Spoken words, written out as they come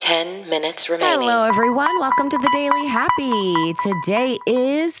10 minutes remaining. Hello, everyone. Welcome to the Daily Happy. Today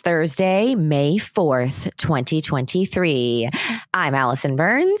is Thursday, May 4th, 2023. I'm Allison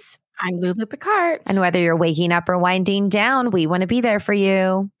Burns. I'm Lulu Picard. And whether you're waking up or winding down, we want to be there for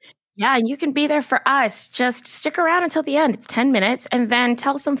you. Yeah, and you can be there for us. Just stick around until the end. It's 10 minutes, and then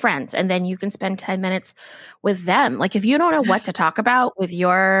tell some friends, and then you can spend 10 minutes with them. Like, if you don't know what to talk about with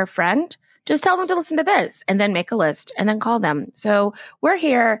your friend, just tell them to listen to this, and then make a list, and then call them. So we're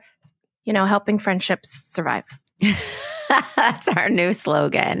here, helping friendships survive. That's our new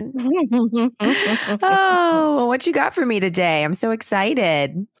slogan. Oh, what you got for me today? I'm so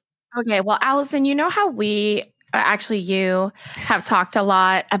excited. Okay, well, Allison, you know how you have talked a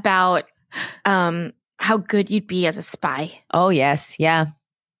lot about how good you'd be as a spy. Oh, yes. Yeah.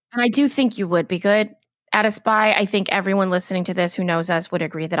 And I do think you would be good at a spy. I think everyone listening to this who knows us would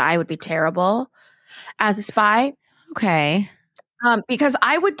agree that I would be terrible as a spy. Okay. Because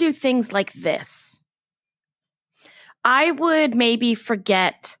I would do things like this. I would maybe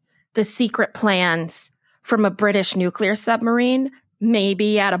forget the secret plans from a British nuclear submarine,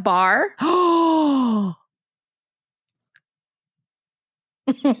 maybe at a bar.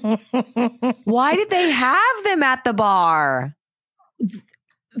 Why did they have them at the bar?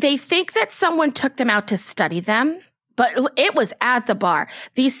 They think that someone took them out to study them, but it was at the bar.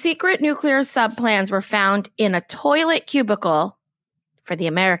 These secret nuclear sub-plans were found in a toilet cubicle for the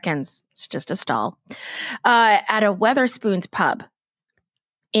Americans. It's just a stall at a Weatherspoons pub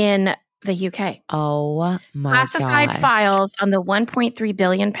in the UK. Oh, my Classified gosh. files on the 1.3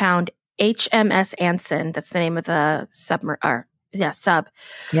 billion pound HMS Anson, that's the name of the sub.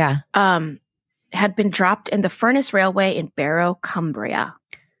 Yeah. Had been dropped in the Furness Railway in Barrow, Cumbria.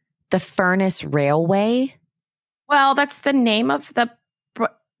 The Furness Railway? Well, that's the name of the...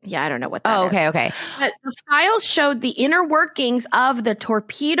 I don't know what that is. Okay. But the files showed the inner workings of the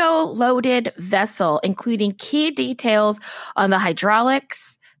torpedo-loaded vessel, including key details on the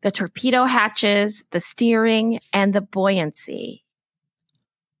hydraulics, the torpedo hatches, the steering, and the buoyancy.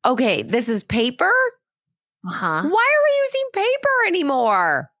 Okay, this is paper? Uh-huh. Why are we using paper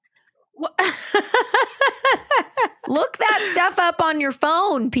anymore? Look that stuff up on your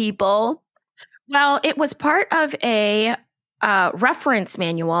phone, people. Well, it was part of a reference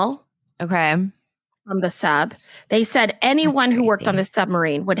manual. Okay. From the sub. They said anyone who worked crazy. on the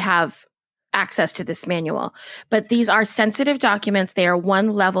submarine would have access to this manual. But these are sensitive documents. They are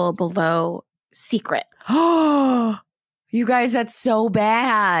one level below secret. Oh, you guys, that's so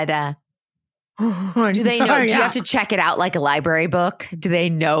bad. Do they know? Do you have to check it out like a library book? Do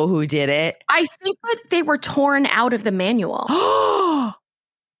they know who did it? I think that they were torn out of the manual.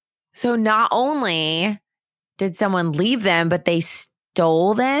 So not only did someone leave them, but they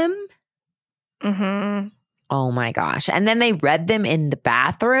stole them? Mm-hmm. Oh my gosh. And then they read them in the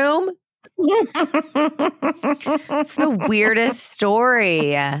bathroom? It's the weirdest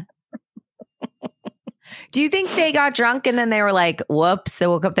story. Do you think they got drunk and then they were like, whoops, they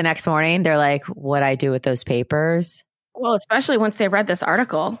woke up the next morning? They're like, what'd I do with those papers? Well, especially once they read this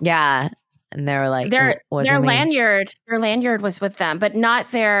article. Yeah. And they were like, their wasn't me. lanyard was with them, but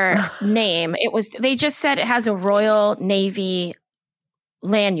not their name. They just said it has a Royal Navy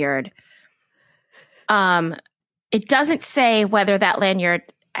lanyard. It doesn't say whether that lanyard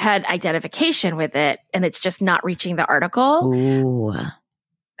had identification with it, and it's just not reaching the article. Ooh.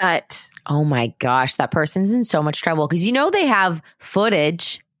 But oh my gosh, that person's in so much trouble because they have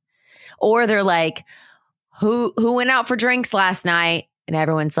footage, or they're like, who went out for drinks last night? And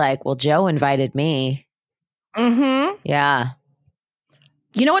everyone's like, well, Joe invited me. Mm-hmm. Yeah.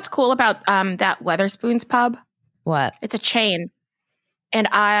 You know what's cool about that Weatherspoons pub? What? It's a chain. And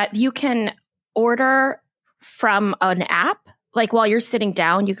you can order from an app. Like while you're sitting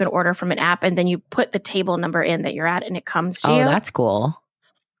down, you can order from an app and then you put the table number in that you're at and it comes to you. Oh, that's cool.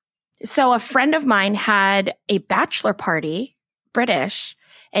 So a friend of mine had a bachelor party, British,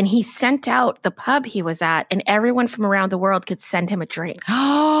 and he sent out the pub he was at, and everyone from around the world could send him a drink.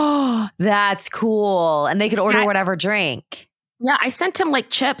 Oh, that's cool. And they could order whatever drink. Yeah, I sent him like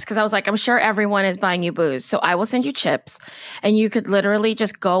chips because I was like, I'm sure everyone is buying you booze. So I will send you chips. And you could literally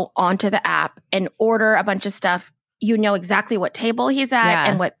just go onto the app and order a bunch of stuff. You know exactly what table he's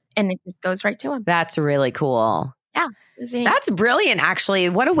at and it just goes right to him. That's really cool. Yeah. That's brilliant, actually.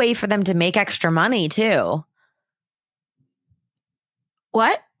 What a way for them to make extra money, too.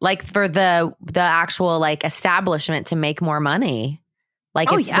 What? Like for the actual like establishment to make more money. Like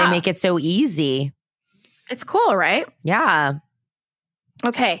they make it so easy. It's cool, right? Yeah.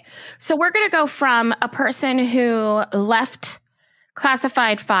 Okay. So we're going to go from a person who left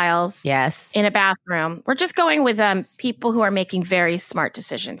classified files Yes. in a bathroom. We're just going with people who are making very smart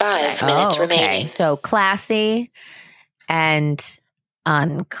decisions today. 5 minutes Okay. remaining. So classy and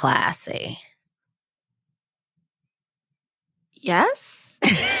unclassy. Yes.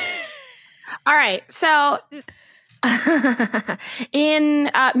 All right. So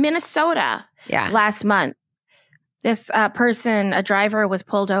in Minnesota Yeah. last month, this a driver was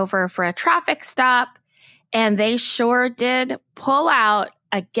pulled over for a traffic stop, and they sure did pull out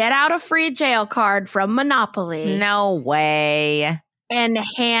a get out of free jail card from Monopoly. No way. And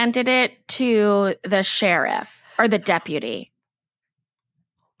handed it to the sheriff or the deputy.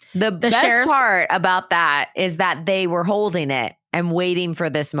 The best sheriff's- part about that is that they were holding it and waiting for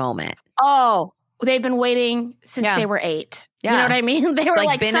this moment. Oh, they've been waiting since Yeah. they were 8. Yeah. You know what I mean? They were Like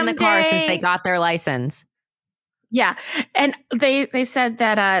like been in the car since they "Someday." got their license. Yeah. And they said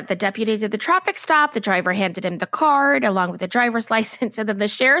that the deputy did the traffic stop. The driver handed him the card along with the driver's license. And then the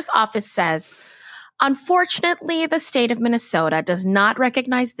sheriff's office says, unfortunately, the state of Minnesota does not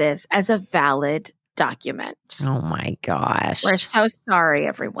recognize this as a valid document. Oh my gosh. We're so sorry,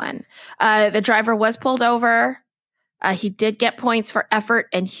 everyone. The driver was pulled over. He did get points for effort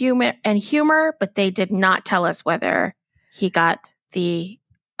and humor, but they did not tell us whether he got the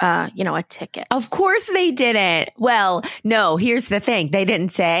a ticket. Of course they didn't. Well, no, here's the thing. They didn't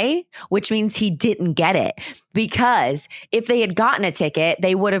say, which means he didn't get it. Because if they had gotten a ticket,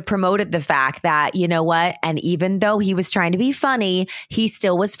 they would have promoted the fact that, you know what? And even though he was trying to be funny, he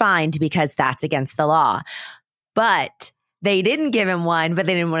still was fined because that's against the law. But they didn't give him one, but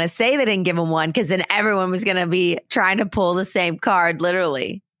they didn't want to say they didn't give him one because then everyone was going to be trying to pull the same card,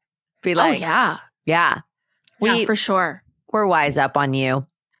 literally. Be like, yeah, yeah, for sure. We're wise up on you.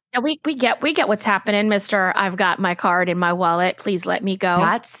 Yeah, we get what's happening, Mr. I've got my card in my wallet. Please let me go.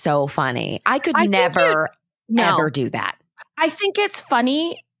 That's so funny. I could I think never, No. ever do that. I think it's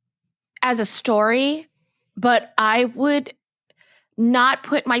funny as a story, but I would not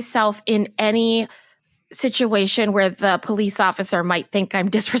put myself in any situation where the police officer might think I'm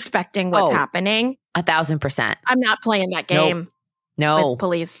disrespecting what's happening. 1,000%. I'm not playing that game No. with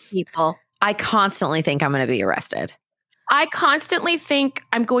police people. I constantly think I'm going to be arrested. I constantly think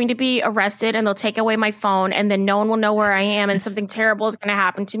I'm going to be arrested and they'll take away my phone and then no one will know where I am and something terrible is going to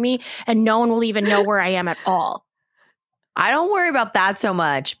happen to me and no one will even know where I am at all. I don't worry about that so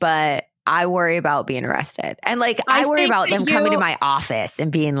much, but I worry about being arrested. And like, I worry think about that them coming to my office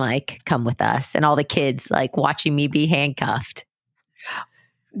and being like, come with us. And all the kids like watching me be handcuffed.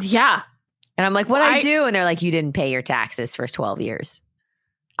 Yeah. And I'm like, what'd I do? And they're like, you didn't pay your taxes for 12 years.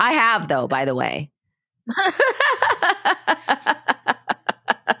 I have though, by the way.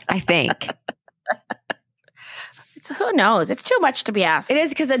 I think. Who knows? It's too much to be asked. It is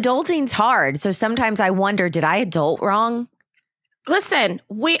because adulting's hard. So sometimes I wonder, did I adult wrong? Listen,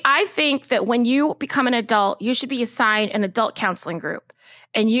 I think that when you become an adult, you should be assigned an adult counseling group.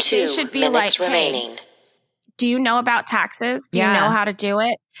 And you 2 should be minutes like, remaining. hey, do you know about taxes? Do Yeah. you know how to do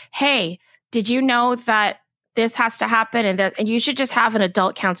it? Hey, did you know that this has to happen? And you should just have an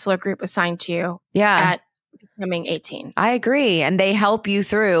adult counselor group assigned to you Yeah. at becoming 18. I agree. And they help you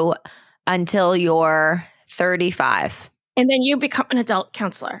through until you're 35. And then you become an adult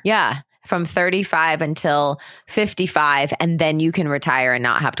counselor. Yeah. From 35 until 55. And then you can retire and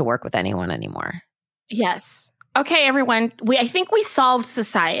not have to work with anyone anymore. Yes. Okay, everyone. I think we solved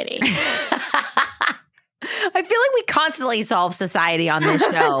society. I feel like we constantly solve society on this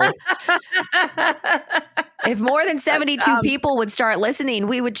show. If more than 72 people would start listening,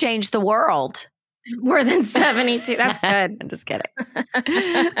 we would change the world. More than 72. That's good. I'm just kidding.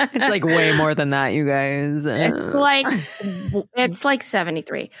 It's like way more than that, you guys. It's like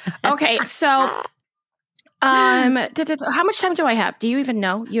 73. Okay, so how much time do I have? Do you even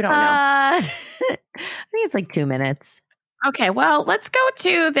know? You don't know. I think it's like 2 minutes. Okay, well, let's go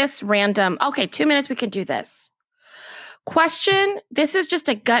to this random. Okay, 2 minutes, we can do this. Question. This is just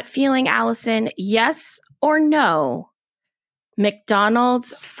a gut feeling, Allison. Yes or no?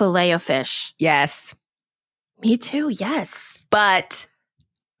 McDonald's Filet-O-Fish. Yes. Me too, yes. But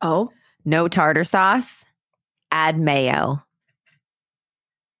Oh? no tartar sauce. Add mayo.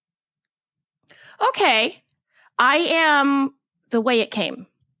 Okay. I am the way it came.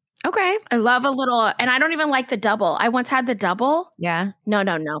 Okay. I love a little, and I don't even like the double. I once had the double. Yeah. No. 30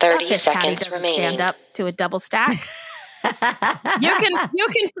 That fish patty seconds doesn't remaining. stand up to a double stack. You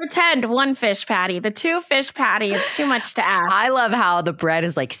can pretend one fish patty. The 2 fish patty is too much to ask. I love how the bread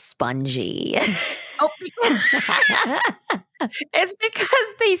is like spongy. Oh, it's because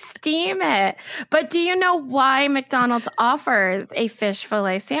they steam it. But do you know why McDonald's offers a fish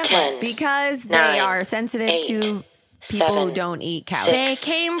fillet sandwich? 10. Because they 9, are sensitive 8, to people who 7, don't eat cows? 6, They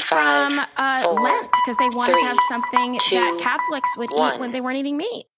came 5, from 4, Lent because they wanted to have something 2, that Catholics would eat 1. when they weren't eating meat.